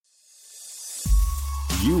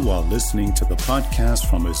You are listening to the podcast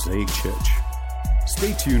from Mosaic Church.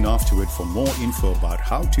 Stay tuned afterward for more info about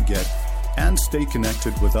how to get and stay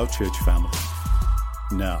connected with our church family.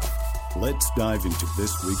 Now, let's dive into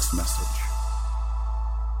this week's message.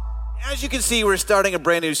 As you can see, we're starting a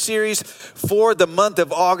brand new series for the month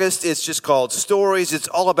of August. It's just called Stories. It's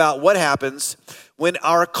all about what happens when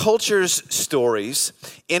our culture's stories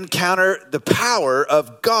encounter the power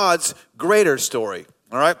of God's greater story.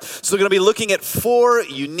 All right, so we're going to be looking at 4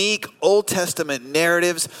 unique Old Testament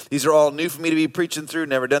narratives. These are all new for me to be preaching through.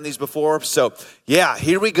 Never done these before. So, yeah,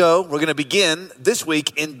 here we go. We're going to begin this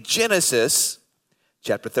week in Genesis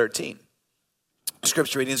chapter 13.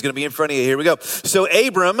 Scripture reading is going to be in front of you. Here we go. So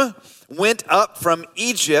Abram went up from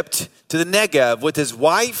Egypt to the Negev with his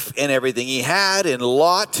wife and everything he had, and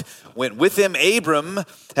Lot went with him. Abram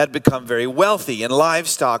had become very wealthy in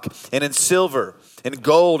livestock and in silver and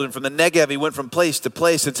gold, and from the Negev he went from place to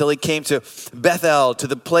place until he came to Bethel, to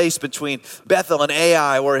the place between Bethel and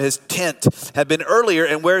Ai, where his tent had been earlier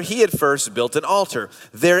and where he had first built an altar.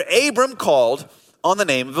 There Abram called on the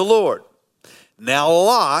name of the Lord. Now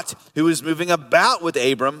Lot, who was moving about with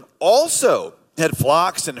Abram, also had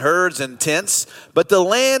flocks and herds and tents, but the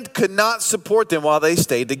land could not support them while they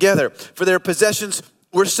stayed together, for their possessions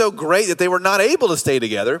were so great that they were not able to stay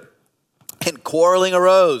together. And quarreling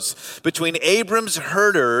arose between Abram's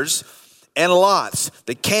herders and Lot's.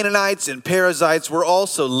 The Canaanites and Perizzites were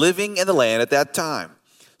also living in the land at that time.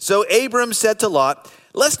 So Abram said to Lot,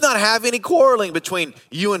 "Let's not have any quarreling between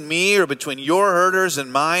you and me, or between your herders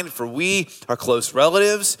and mine, for we are close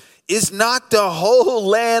relatives. Is not the whole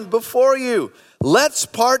land before you? Let's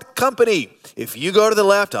part company. If you go to the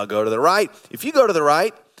left, I'll go to the right. If you go to the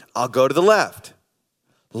right, I'll go to the left."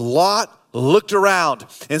 Lot looked around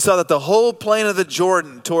and saw that the whole plain of the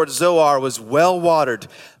Jordan toward Zoar was well watered,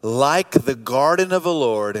 like the garden of the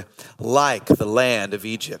Lord, like the land of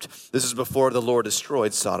Egypt. This is before the Lord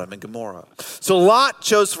destroyed Sodom and Gomorrah. So Lot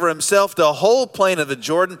chose for himself the whole plain of the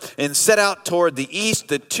Jordan and set out toward the east.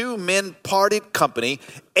 The 2 men parted company.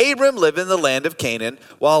 Abram lived in the land of Canaan,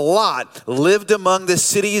 while Lot lived among the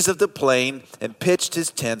cities of the plain and pitched his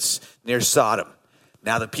tents near Sodom.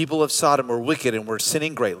 Now the people of Sodom were wicked and were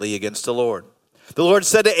sinning greatly against the Lord. The Lord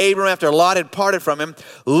said to Abram after Lot had parted from him,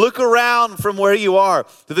 "Look around from where you are,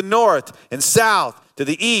 to the north and south, to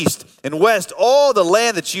the east and west. All the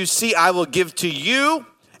land that you see I will give to you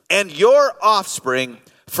and your offspring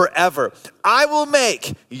forever. I will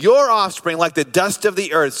make your offspring like the dust of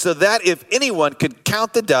the earth, so that if anyone could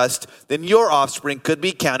count the dust, then your offspring could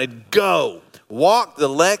be counted. Go, walk the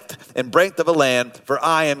length and breadth of a land, for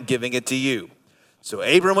I am giving it to you." So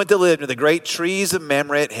Abram went to live near the great trees of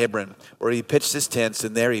Mamre at Hebron, where he pitched his tents,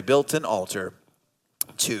 and there he built an altar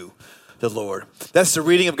to the Lord. That's the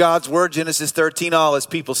reading of God's word, Genesis 13. All his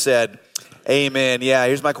people said, amen. Yeah,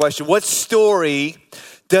 here's my question. What story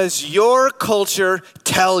does your culture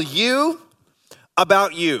tell you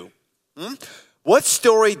about you? What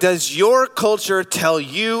story does your culture tell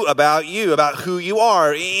you, about who you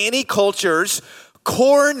are? Any culture's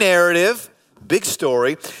core narrative, big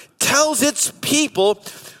story, tells its people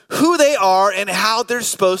who they are and how they're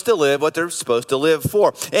supposed to live, what they're supposed to live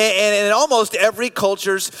for. And almost every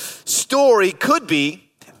culture's story could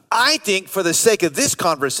be, I think for the sake of this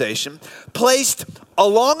conversation, placed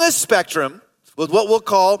along a spectrum with what we'll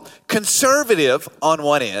call conservative on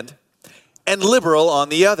one end and liberal on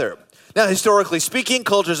the other. Now, historically speaking,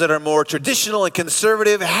 cultures that are more traditional and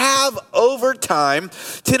conservative have over time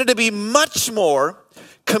tended to be much more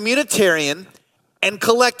communitarian and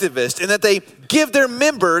collectivist, in that they give their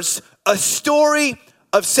members a story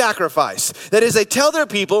of sacrifice. That is, they tell their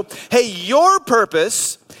people, hey, your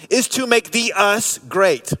purpose is to make the us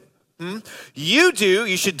great.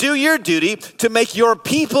 You should do your duty to make your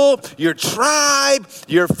people, your tribe,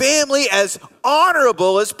 your family as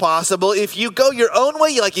honorable as possible. If you go your own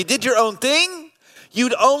way, like you did your own thing,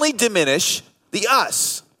 you'd only diminish the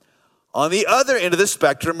us. On the other end of the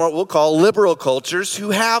spectrum, what we'll call liberal cultures, who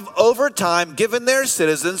have over time given their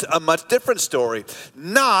citizens a much different story.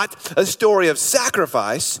 Not a story of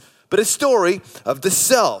sacrifice, but a story of the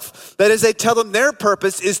self. That is, they tell them their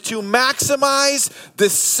purpose is to maximize the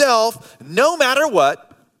self no matter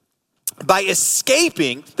what, by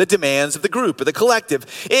escaping the demands of the group or the collective.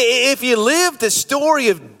 If you live the story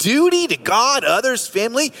of duty to God, others,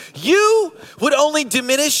 family, you would only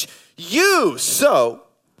diminish you. So,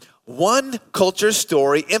 one culture's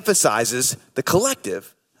story emphasizes the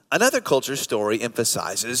collective. Another culture's story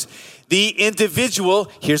emphasizes the individual.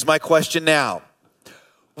 Here's my question now.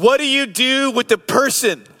 What do you do with the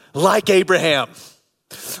person like Abraham?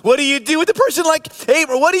 What do you do with a person like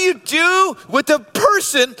Abraham? What do you do with a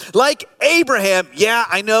person like Abraham? Yeah,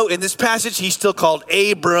 I know in this passage he's still called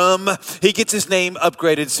Abram. He gets his name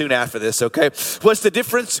upgraded soon after this, okay? What's the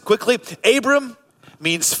difference? Quickly, Abram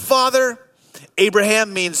means father.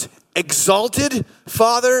 Abraham means exalted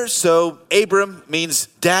father. So Abram means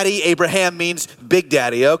daddy. Abraham means big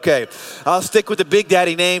daddy. Okay, I'll stick with the big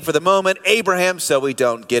daddy name for the moment, Abraham, so we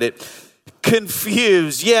don't get it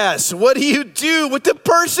confused. Yes, what do you do with the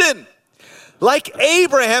person like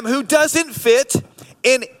Abraham who doesn't fit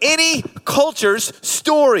in any culture's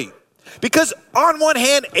story? Because on one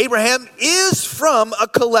hand, Abraham is from a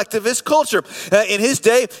collectivist culture. In his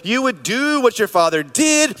day, you would do what your father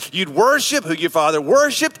did. You'd worship who your father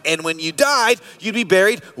worshiped. And when you died, you'd be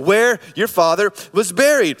buried where your father was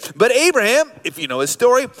buried. But Abraham, if you know his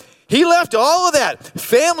story, he left all of that,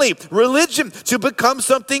 family, religion, to become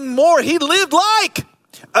something more. He lived like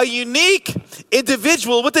a unique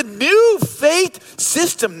individual with a new faith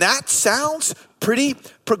system. That sounds pretty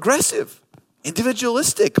progressive.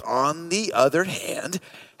 Individualistic. On the other hand,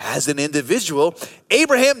 as an individual,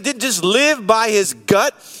 Abraham didn't just live by his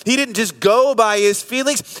gut. He didn't just go by his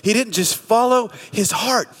feelings. He didn't just follow his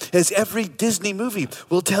heart, as every Disney movie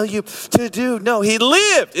will tell you to do. No, he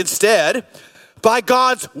lived instead by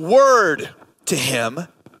God's word to him.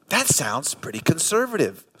 That sounds pretty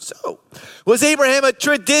conservative. So, was Abraham a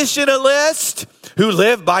traditionalist who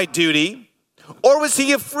lived by duty? Or was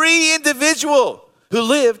he a free individual who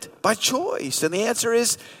lived by choice? And the answer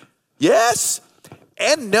is yes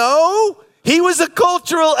and no. He was a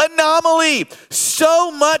cultural anomaly. So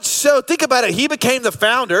much so, think about it, he became the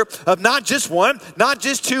founder of not just one, not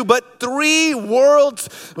just two, but three of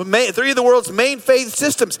the world's main faith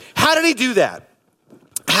systems. How did he do that?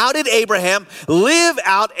 How did Abraham live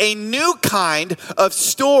out a new kind of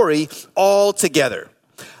story altogether?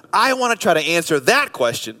 I want to try to answer that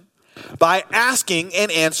question by asking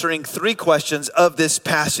and answering three questions of this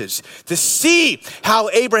passage to see how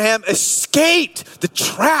Abraham escaped the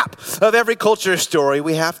trap of every culture story.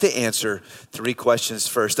 We have to answer three questions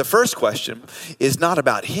first. The first question is not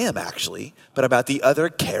about him, actually, but about the other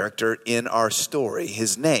character in our story.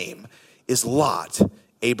 His name is Lot,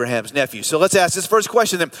 Abraham's nephew. So let's ask this first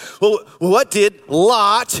question then. Well, what did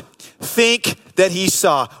Lot think that he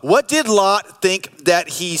saw? What did Lot think that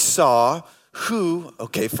he saw? Who,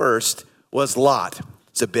 okay, first was Lot.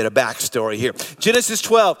 It's a bit of backstory here. Genesis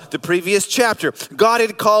 12, the previous chapter, God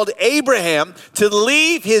had called Abraham to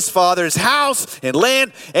leave his father's house and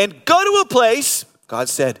land and go to a place, God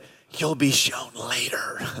said, you'll be shown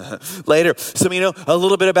later. Later. Some of you know a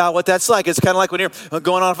little bit about what that's like. It's kind of like when you're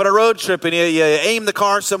going off on a road trip and you aim the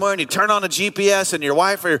car somewhere and you turn on the GPS and your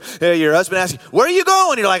wife or your husband asks you, where are you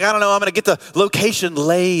going? You're like, I don't know, I'm going to get the location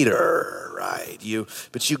later, right?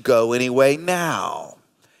 But you go anyway now.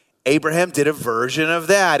 Abraham did a version of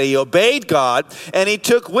that. He obeyed God and he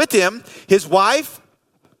took with him his wife,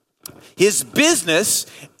 his business,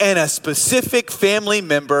 and a specific family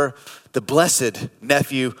member, the blessed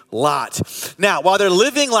nephew Lot. Now, while they're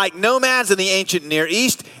living like nomads in the ancient Near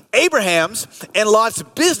East, Abraham's and Lot's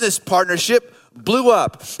business partnership blew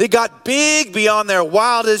up. They got big beyond their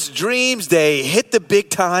wildest dreams. They hit the big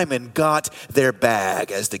time and got their bag,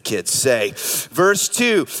 as the kids say. Verse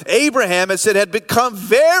 2, Abraham, it said, had become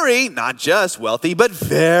very, not just wealthy, but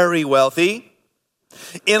very wealthy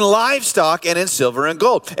in livestock and in silver and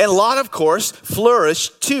gold. And Lot, of course,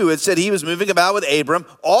 flourished too. It said he was moving about with Abram,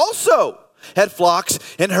 also had flocks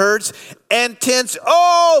and herds and tents.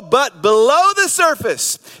 Oh, but below the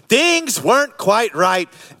surface, things weren't quite right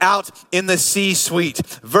out in the C-suite.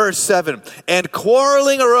 Verse 7, and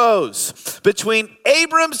quarreling arose between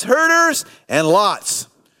Abram's herders and Lot's.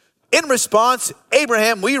 In response,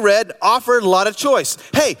 Abraham, we read, offered Lot a choice.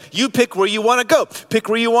 Hey, you pick where you want to go. Pick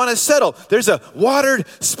where you want to settle. There's a watered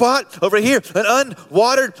spot over here, an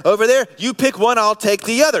unwatered over there. You pick one, I'll take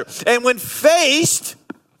the other. And when faced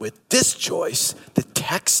with this choice, the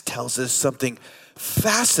text tells us something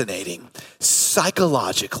fascinating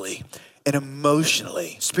psychologically and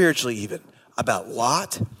emotionally, spiritually even, about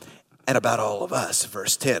Lot and about all of us.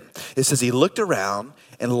 Verse 10, it says, he looked around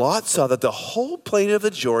and Lot saw that the whole plain of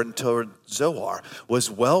the Jordan toward Zoar was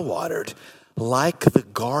well watered, like the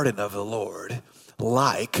garden of the Lord,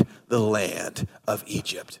 like the land of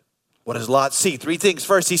Egypt. What does Lot see? Three things.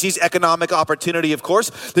 First, he sees economic opportunity, of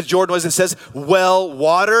course. The Jordan was, it says, well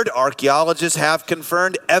watered. Archaeologists have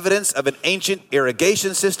confirmed evidence of an ancient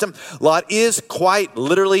irrigation system. Lot is quite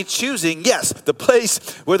literally choosing, yes, the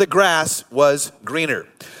place where the grass was greener.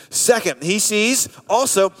 Second, he sees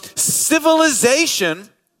also civilization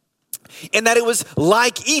in that it was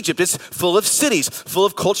like Egypt. It's full of cities, full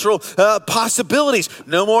of cultural possibilities.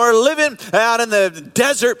 No more living out in the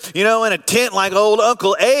desert, in a tent like old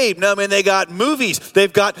Uncle Abe. No, they got movies.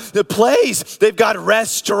 They've got the plays. They've got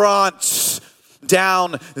restaurants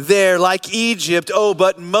down there like Egypt. Oh,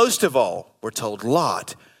 but most of all, we're told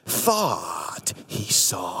Lot thought he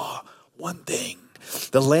saw one thing.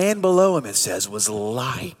 The land below him, it says, was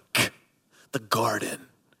like the garden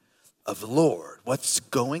of the Lord. What's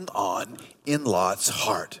going on in Lot's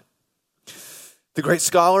heart? The great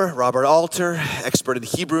scholar, Robert Alter, expert in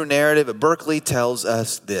Hebrew narrative at Berkeley, tells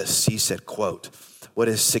us this. He said, quote, what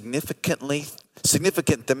is significant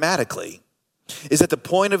thematically is that the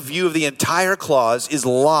point of view of the entire clause is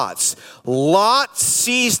Lot's. Lot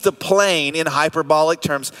sees the plain in hyperbolic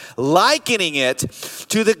terms, likening it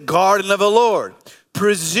to the garden of the Lord,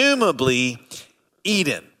 presumably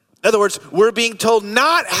Eden. In other words, we're being told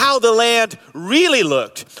not how the land really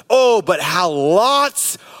looked, but how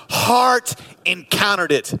Lot's heart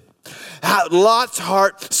encountered it. How Lot's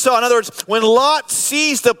heart saw. In other words, when Lot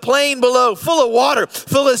sees the plain below, full of water,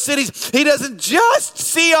 full of cities, he doesn't just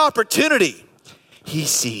see opportunity. He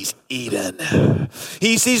sees Eden.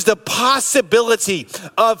 He sees the possibility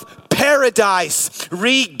of paradise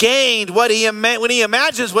regained. When he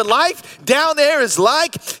imagines what life down there is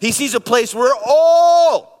like, he sees a place where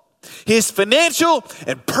all his financial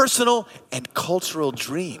and personal and cultural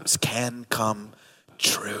dreams can come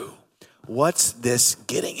true. What's this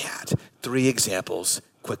getting at? 3 examples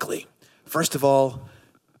quickly. First of all,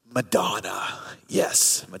 Madonna.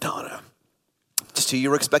 Yes, Madonna. Just who you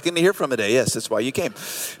were expecting to hear from today. Yes, that's why you came. A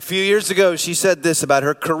few years ago, she said this about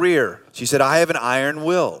her career. She said, I have an iron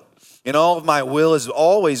will. And all of my will has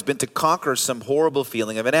always been to conquer some horrible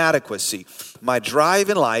feeling of inadequacy. My drive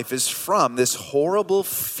in life is from this horrible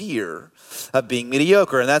fear of being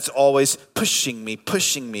mediocre. And that's always pushing me,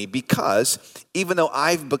 because even though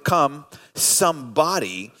I've become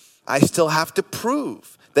somebody, I still have to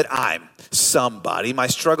prove that I'm somebody. My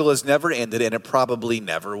struggle has never ended, and it probably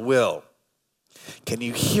never will. Can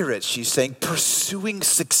you hear it? She's saying pursuing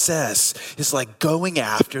success is like going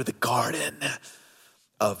after the garden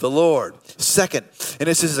of the Lord. Second, and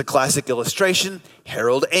this is a classic illustration,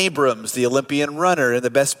 Harold Abrams, the Olympian runner in the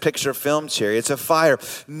Best Picture film Chariots of Fire,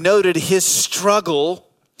 noted his struggle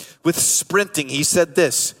with sprinting. He said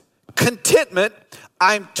this, contentment,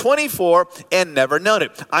 I'm 24 and never known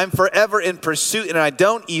it. I'm forever in pursuit and I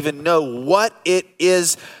don't even know what it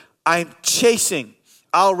is I'm chasing.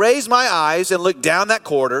 I'll raise my eyes and look down that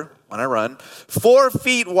corridor when I run, 4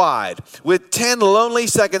 feet wide, with 10 lonely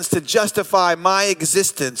seconds to justify my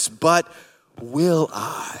existence. But will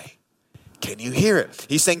I? Can you hear it?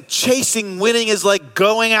 He's saying chasing winning is like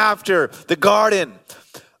going after the garden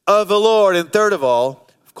of the Lord. And third of all,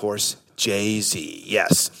 of course, Jay-Z.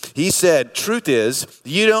 Yes. He said, truth is,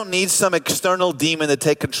 you don't need some external demon to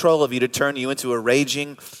take control of you to turn you into a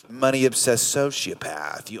raging, money-obsessed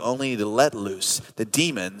sociopath. You only need to let loose the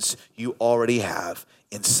demons you already have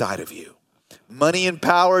inside of you. Money and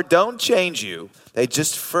power don't change you. They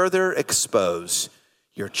just further expose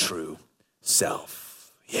your true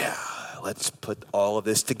self. Yeah, let's put all of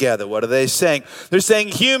this together. What are they saying? They're saying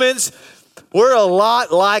humans, we're a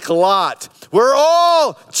lot like Lot. We're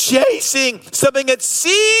all chasing something that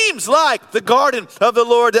seems like the garden of the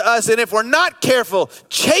Lord to us. And if we're not careful,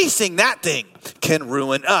 chasing that thing can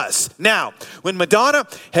ruin us. Now, when Madonna,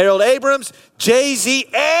 Harold Abrams, Jay-Z,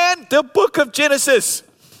 and the book of Genesis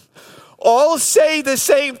all say the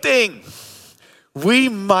same thing, we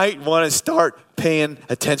might want to start paying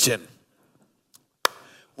attention.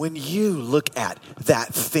 When you look at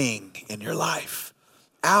that thing in your life,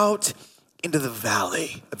 out into the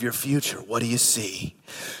valley of your future, what do you see?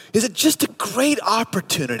 Is it just a great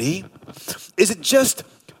opportunity? Is it just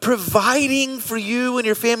providing for you and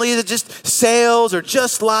your family? Is it just sales or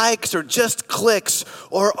just likes or just clicks?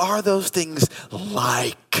 Or are those things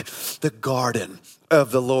like the garden of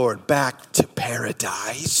the Lord, back to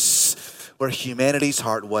paradise where humanity's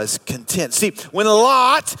heart was content? See, when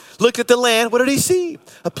Lot looked at the land, what did he see?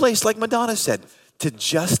 A place, like Madonna said, to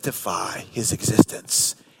justify his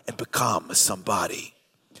existence and become somebody.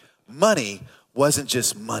 Money wasn't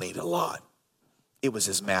just money to Lot. It was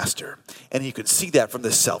his master. And you could see that from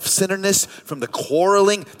the self-centeredness, from the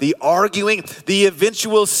quarreling, the arguing, the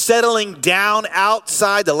eventual settling down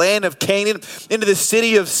outside the land of Canaan into the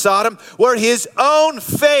city of Sodom, where his own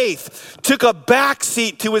faith took a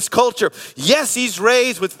backseat to his culture. Yes, he's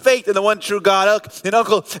raised with faith in the one true God in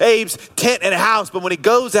Uncle Abe's tent and house, but when he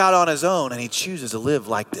goes out on his own and he chooses to live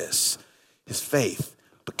like this, his faith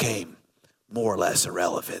became more or less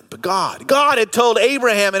irrelevant. But God had told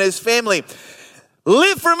Abraham and his family,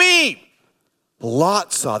 live for me,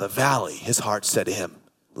 Lot saw the valley. His heart said to him,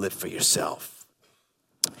 live for yourself.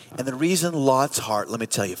 And the reason Lot's heart, let me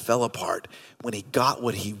tell you, fell apart when he got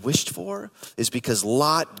what he wished for is because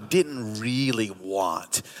Lot didn't really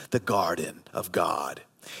want the garden of God.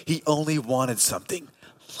 He only wanted something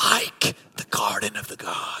like the garden of the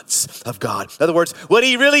gods of God. In other words, what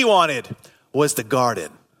he really wanted was the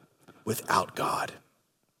garden without God.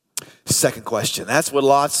 Second question, that's what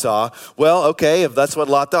Lot saw. Well, okay, if that's what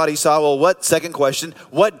Lot thought he saw, well, second question,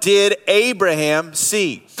 what did Abraham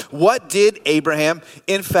see? What did Abraham,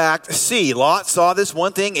 in fact, see? Lot saw this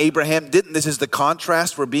one thing, Abraham didn't. This is the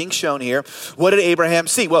contrast we're being shown here. What did Abraham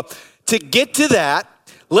see? Well, to get to that,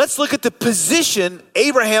 let's look at the position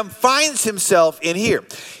Abraham finds himself in here.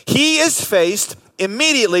 He is faced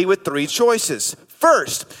immediately with three choices.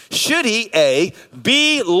 First, should he, A,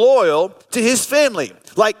 be loyal to his family?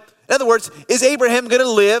 Like, in other words, is Abraham going to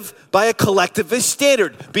live by a collectivist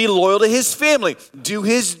standard? Be loyal to his family, do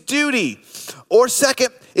his duty? Or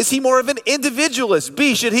second, is he more of an individualist?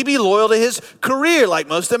 B, should he be loyal to his career like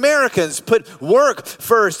most Americans? Put work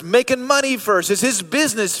first, making money first, is his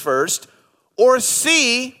business first? Or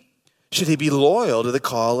C, should he be loyal to the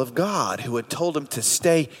call of God who had told him to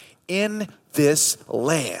stay in this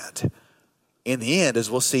land? In the end, as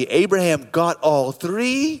we'll see, Abraham got all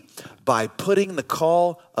three by putting the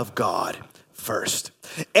call of God first.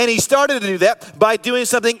 And he started to do that by doing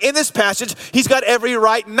something in this passage he's got every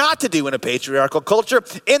right not to do in a patriarchal culture.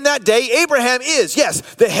 In that day, Abraham is, yes,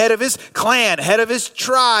 the head of his clan, head of his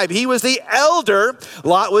tribe. He was the elder.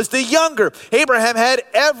 Lot was the younger. Abraham had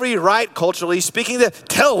every right, culturally speaking, to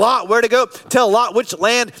tell Lot where to go, tell Lot which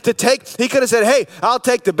land to take. He could have said, hey, I'll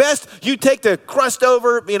take the best. You take the crust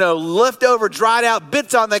over, leftover, dried out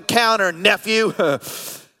bits on the counter, nephew.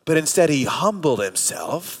 But instead, he humbled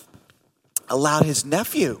himself, allowed his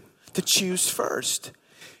nephew to choose first,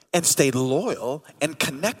 and stayed loyal and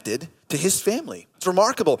connected to his family. It's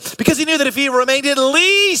remarkable because he knew that if he remained at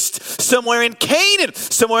least somewhere in Canaan,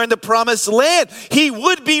 somewhere in the promised land, he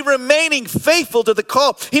would be remaining faithful to the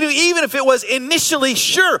call. He knew even if it was initially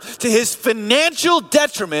sure to his financial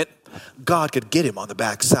detriment, God could get him on the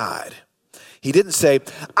backside. He didn't say,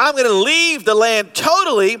 I'm going to leave the land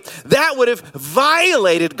totally. That would have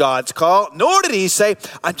violated God's call. Nor did he say,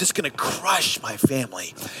 I'm just going to crush my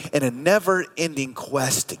family in a never-ending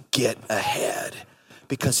quest to get ahead.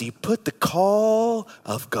 Because he put the call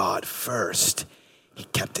of God first. He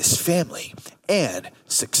kept his family and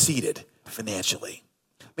succeeded financially.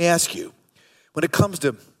 Let me ask you, when it comes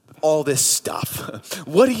to all this stuff,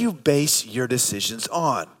 what do you base your decisions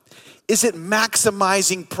on? Is it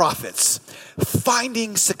maximizing profits,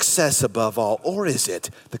 finding success above all, or is it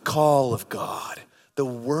the call of God, the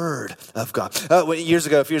word of God? A few years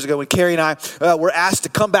ago, when Carrie and I were asked to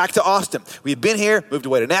come back to Austin. We had been here, moved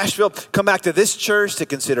away to Nashville, come back to this church to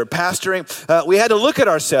consider pastoring. We had to look at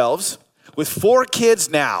ourselves with 4 kids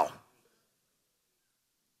now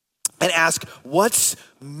and ask, what's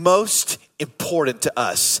most important to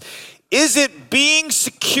us? Is it being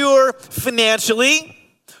secure financially?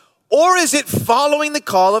 Or is it following the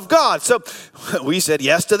call of God? So we said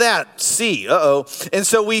yes to that. C, And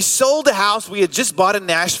so we sold the house we had just bought in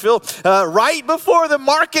Nashville right before the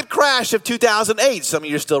market crash of 2008. Some of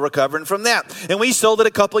you are still recovering from that. And we sold it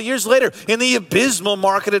a couple of years later in the abysmal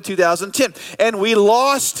market of 2010. And we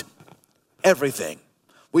lost everything.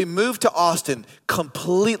 We moved to Austin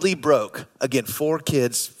completely broke. Again, 4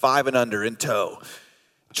 kids, 5 and under in tow.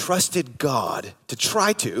 Trusted God to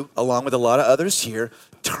try to, along with a lot of others here,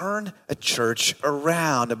 turn a church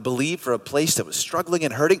around and believe for a place that was struggling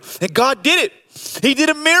and hurting. And God did it. He did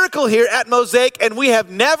a miracle here at Mosaic, and we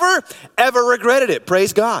have never, ever regretted it.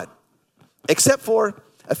 Praise God. Except for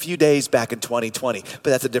a few days back in 2020. But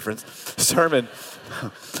that's a different sermon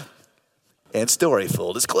and story,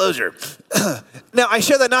 full disclosure. Now, I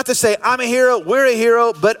share that not to say I'm a hero, we're a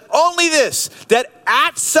hero, but only this, that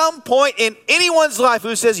at some point in anyone's life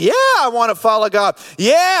who says, yeah, I want to follow God,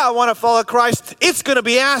 yeah, I want to follow Christ, it's going to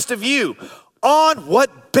be asked of you, on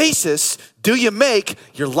what basis do you make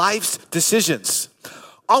your life's decisions?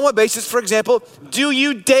 On what basis, for example, do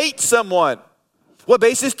you date someone? What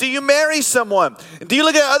basis do you marry someone? Do you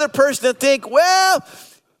look at another person and think, well,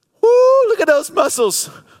 woo, look at those muscles.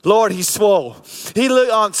 Lord, he's swole. He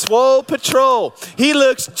look on swole patrol. He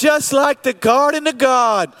looks just like the garden of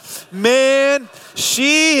God. Man,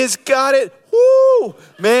 she has got it. Woo,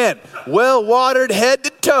 man, well-watered head to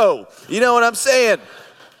toe. You know what I'm saying?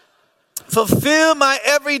 Fulfill my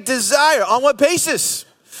every desire. On what basis?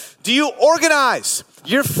 Do you organize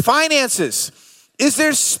your finances? Is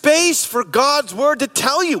there space for God's word to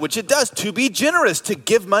tell you, which it does, to be generous, to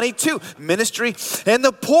give money to ministry and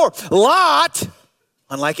the poor? Lot,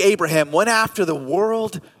 unlike Abraham, went after the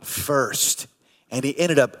world first. And he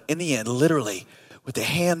ended up, in the end, literally, with a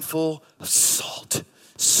handful of salt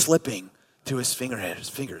slipping through his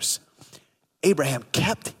fingers. Abraham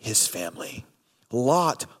kept his family.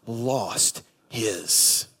 Lot lost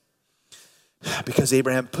his. Because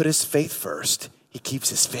Abraham put his faith first, he keeps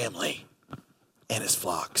his family and his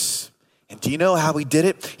flocks. And do you know how he did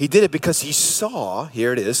it? He did it because he saw,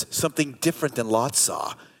 here it is, something different than Lot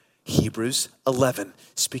saw. Hebrews 11,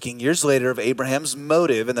 speaking years later of Abraham's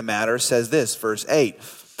motive in the matter, says this, verse 8.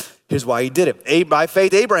 Here's why he did it. By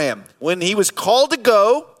faith, Abraham, when he was called to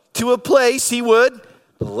go to a place he would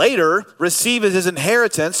later receive as his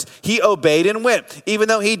inheritance, he obeyed and went, even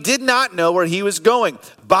though he did not know where he was going.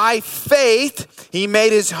 By faith, he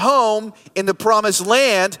made his home in the promised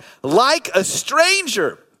land like a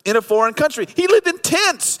stranger in a foreign country. He lived in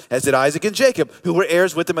tents, as did Isaac and Jacob, who were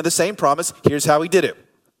heirs with him of the same promise. Here's how he did it.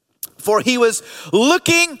 For he was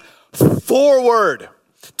looking forward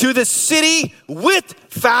to the city with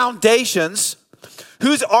foundations,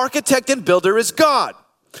 whose architect and builder is God.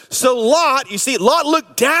 So Lot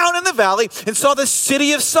looked down in the valley and saw the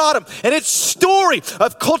city of Sodom and its story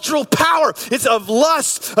of cultural power. It's of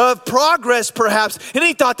lust, of progress perhaps. And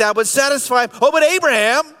he thought that would satisfy him. Oh, but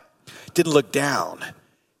Abraham didn't look down.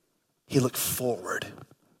 He looked forward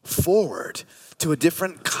to a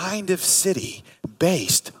different kind of city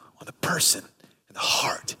based on the person and the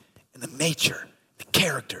heart and the nature, the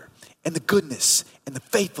character and the goodness and the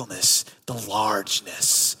faithfulness, the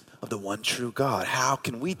largeness of the one true God. How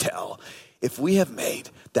can we tell if we have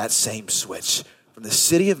made that same switch from the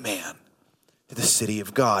city of man to the city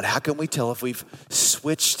of God? How can we tell if we've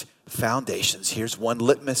switched foundations? Here's one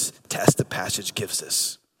litmus test the passage gives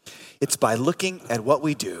us. It's by looking at what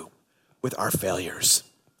we do with our failures.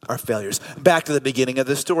 Our failures. Back to the beginning of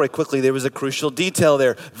the story. Quickly, there was a crucial detail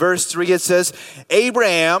there. Verse 3, it says,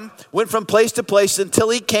 Abraham went from place to place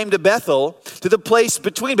until he came to Bethel, to the place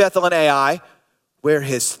between Bethel and Ai, where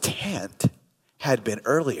his tent had been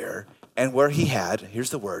earlier and where he had,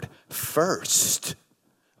 here's the word, first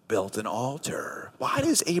built an altar. Why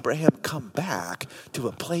does Abraham come back to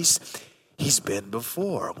a place he's been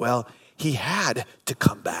before? Well, he had to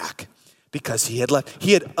come back because he had left.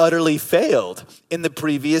 He had utterly failed in the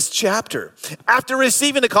previous chapter. After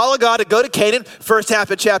receiving the call of God to go to Canaan, first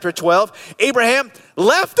half of chapter 12, Abraham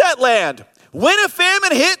left that land. When a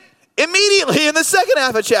famine hit, immediately in the second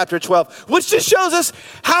half of chapter 12, which just shows us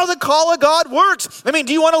how the call of God works. I mean,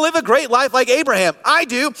 do you want to live a great life like Abraham? I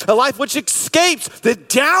do. A life which escapes the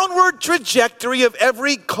downward trajectory of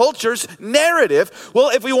every culture's narrative. Well,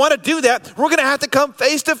 if we want to do that, we're going to have to come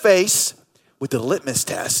face to face with the litmus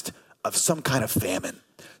test of some kind of famine,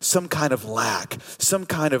 some kind of lack, some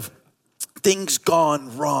kind of things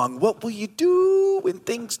gone wrong. What will you do when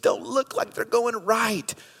things don't look like they're going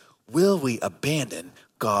right? Will we abandon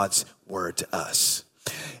God's word to us?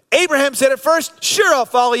 Abraham said at first, sure, I'll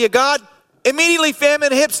follow you, God. Immediately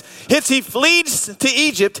famine hits, he flees to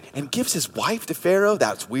Egypt and gives his wife to Pharaoh.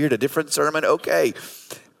 That's weird, a different sermon. Okay.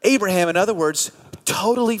 Abraham, in other words,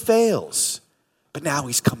 totally fails. But now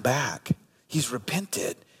he's come back. He's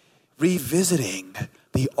repented, revisiting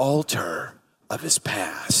the altar of his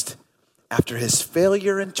past. After his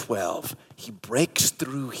failure in 12, he breaks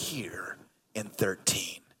through here in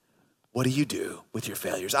 13. What do you do with your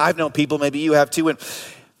failures? I've known people, maybe you have too, when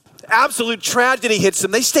absolute tragedy hits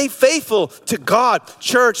them, they stay faithful to God,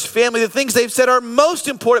 church, family, the things they've said are most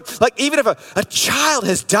important. Like even if a child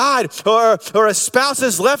has died or a spouse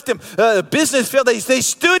has left them, a business failed, they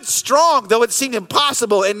stood strong, though it seemed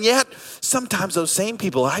impossible. And yet, sometimes those same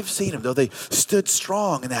people, I've seen them, though they stood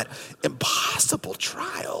strong in that impossible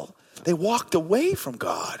trial, they walked away from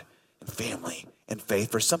God and family and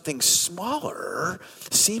faith for something smaller,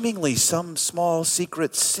 seemingly some small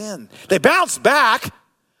secret sin. They bounced back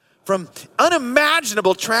from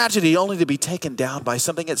unimaginable tragedy only to be taken down by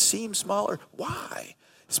something that seemed smaller. Why?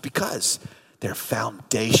 It's because their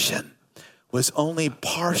foundation was only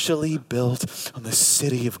partially built on the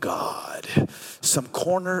city of God. Some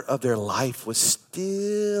corner of their life was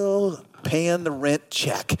still paying the rent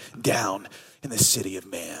check down in the city of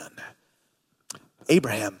man.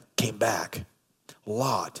 Abraham came back.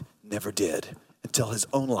 Lot never did until his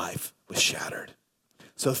own life was shattered.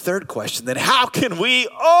 So third question, then how can we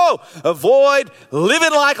avoid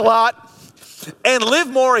living like Lot and live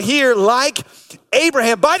more here like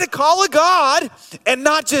Abraham by the call of God and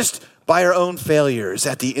not just by our own failures?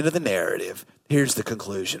 At the end of the narrative, here's the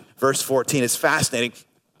conclusion. Verse 14 is fascinating.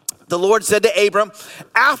 The Lord said to Abram,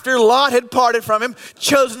 after Lot had parted from him,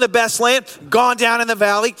 chosen the best land, gone down in the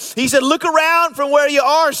valley, he said, look around from where you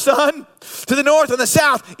are, son, to the north and the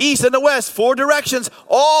south, east and the west, 4 directions.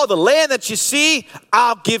 All the land that you see,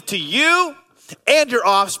 I'll give to you and your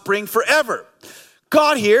offspring forever.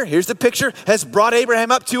 God here's the picture, has brought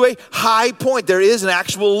Abraham up to a high point. There is an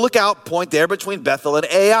actual lookout point there between Bethel and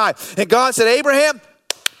Ai. And God said, Abraham,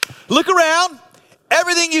 look around.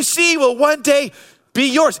 Everything you see will one day be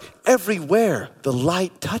yours. Everywhere the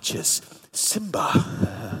light touches,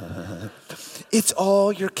 Simba. It's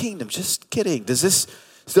all your kingdom. Just kidding. Does this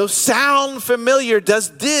sound familiar?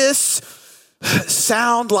 Does this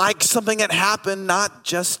sound like something that happened not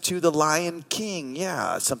just to the Lion King?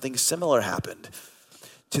 Yeah, something similar happened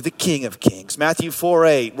to the King of Kings. Matthew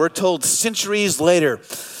 4:8, we're told centuries later,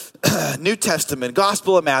 New Testament,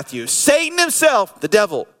 Gospel of Matthew, Satan himself, the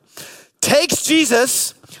devil, takes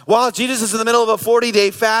Jesus while Jesus is in the middle of a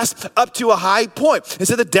 40-day fast up to a high point. And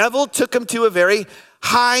so the devil took him to a very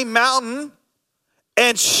high mountain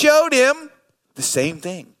and showed him the same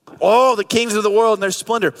thing. All the kings of the world and their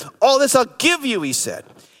splendor. All this I'll give you, he said,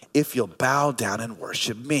 if you'll bow down and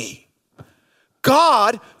worship me.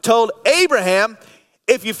 God told Abraham,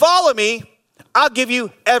 if you follow me, I'll give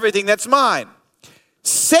you everything that's mine.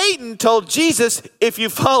 Satan told Jesus, if you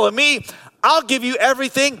follow me, I'll give you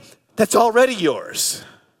everything that's already yours.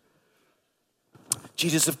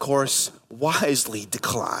 Jesus, of course, wisely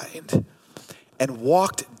declined and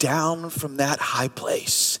walked down from that high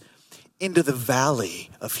place into the valley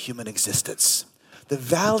of human existence, the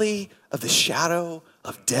valley of the shadow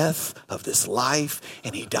of death of this life,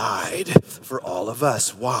 and he died for all of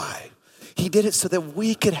us. Why? He did it so that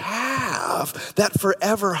we could have that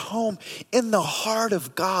forever home in the heart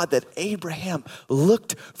of God that Abraham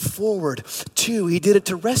looked forward to. He did it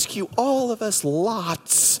to rescue all of us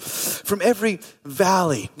Lots from every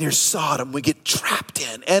valley near Sodom we get trapped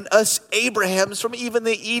in, and us Abrahams from even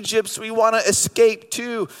the Egypts we want to escape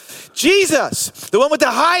to. Jesus, the one with the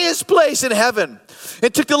highest place in heaven,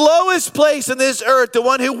 and took the lowest place in this earth, the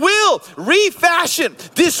one who will refashion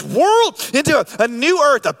this world into a new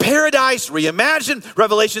earth, a paradise reimagined.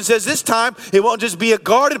 Revelation says this time it won't just be a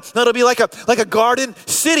garden, it'll be like a garden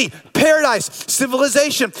city, paradise,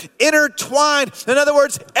 civilization, intertwined. In other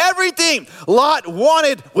words, everything Lot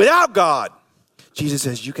wanted without God, Jesus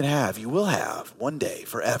says you will have one day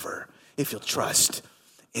forever if you'll trust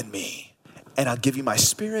in me. And I'll give you my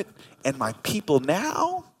spirit and my people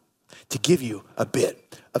now to give you a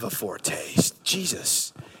bit of a foretaste.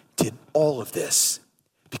 Jesus did all of this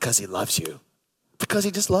because he loves you. Because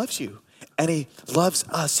he just loves you. And he loves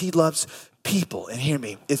us. He loves people. And hear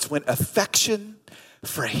me, it's when affection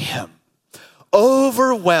for him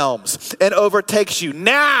overwhelms and overtakes you.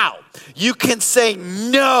 Now you can say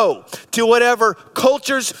no to whatever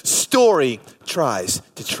culture's story tries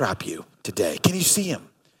to trap you today. Can you see him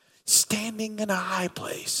standing in a high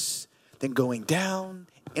place, then going down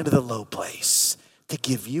into the low place to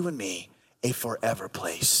give you and me a forever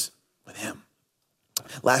place with him?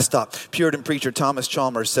 Last stop, Puritan preacher Thomas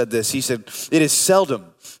Chalmers said this. He said, it is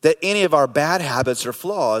seldom that any of our bad habits or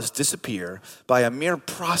flaws disappear by a mere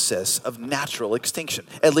process of natural extinction.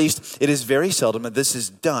 At least it is very seldom that this is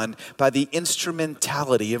done by the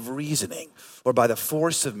instrumentality of reasoning or by the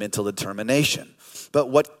force of mental determination. But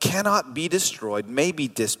what cannot be destroyed may be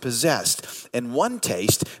dispossessed, and one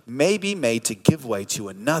taste may be made to give way to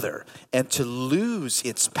another and to lose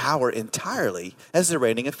its power entirely as the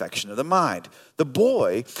reigning affection of the mind. The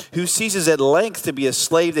boy who ceases at length to be a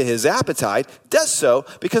slave to his appetite does so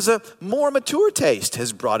because a more mature taste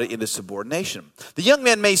has brought it into subordination. The young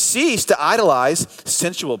man may cease to idolize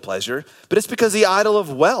sensual pleasure, but it's because the idol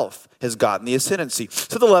of wealth has gotten the ascendancy.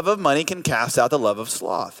 So the love of money can cast out the love of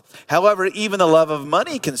sloth. However, even the love of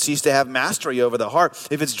money can cease to have mastery over the heart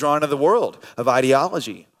if it's drawn to the world of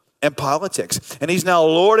ideology and politics. And he's now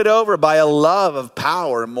lorded over by a love of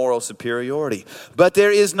power and moral superiority. But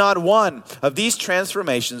there is not one of these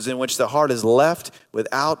transformations in which the heart is left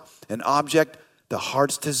without an object. The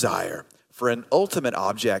heart's desire for an ultimate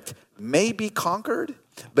object may be conquered,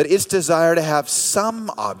 but its desire to have some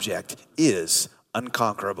object is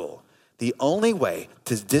unconquerable. The only way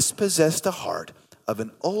to dispossess the heart of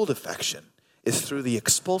an old affection is through the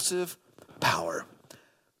expulsive power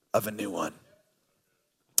of a new one.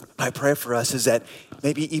 My prayer for us is that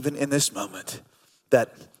maybe even in this moment,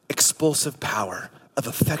 that expulsive power of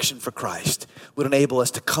affection for Christ would enable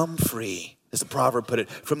us to come free, as the proverb put it,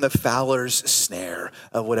 from the fowler's snare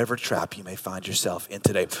of whatever trap you may find yourself in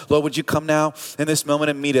today. Lord, would you come now in this moment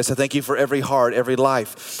and meet us? I thank you for every heart, every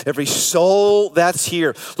life, every soul that's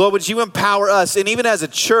here. Lord, would you empower us, and even as a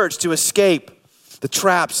church, to escape the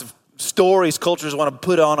traps of stories cultures want to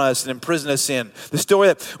put on us and imprison us in. The story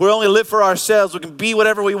that we only live for ourselves, we can be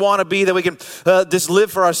whatever we want to be, that we can just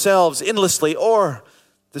live for ourselves endlessly, or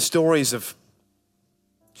the stories of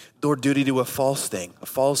your duty to a false thing, a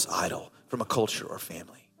false idol from a culture or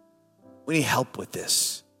family. We need help with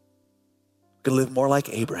this. We can live more like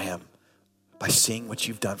Abraham by seeing what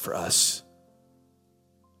you've done for us.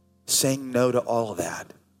 Saying no to all of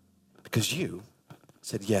that because you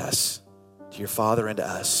said yes to your Father and to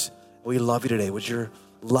us. We love you today. Would your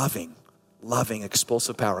loving,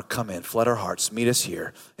 expulsive power come in, flood our hearts, meet us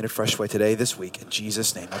here in a fresh way today, this week. In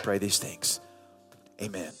Jesus' name, I pray these things.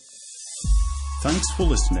 Amen. Thanks for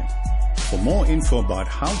listening. For more info about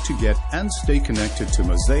how to get and stay connected to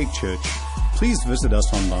Mosaic Church, please visit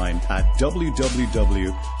us online at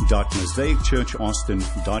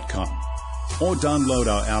www.mosaicchurchaustin.com or download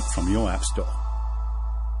our app from your app store.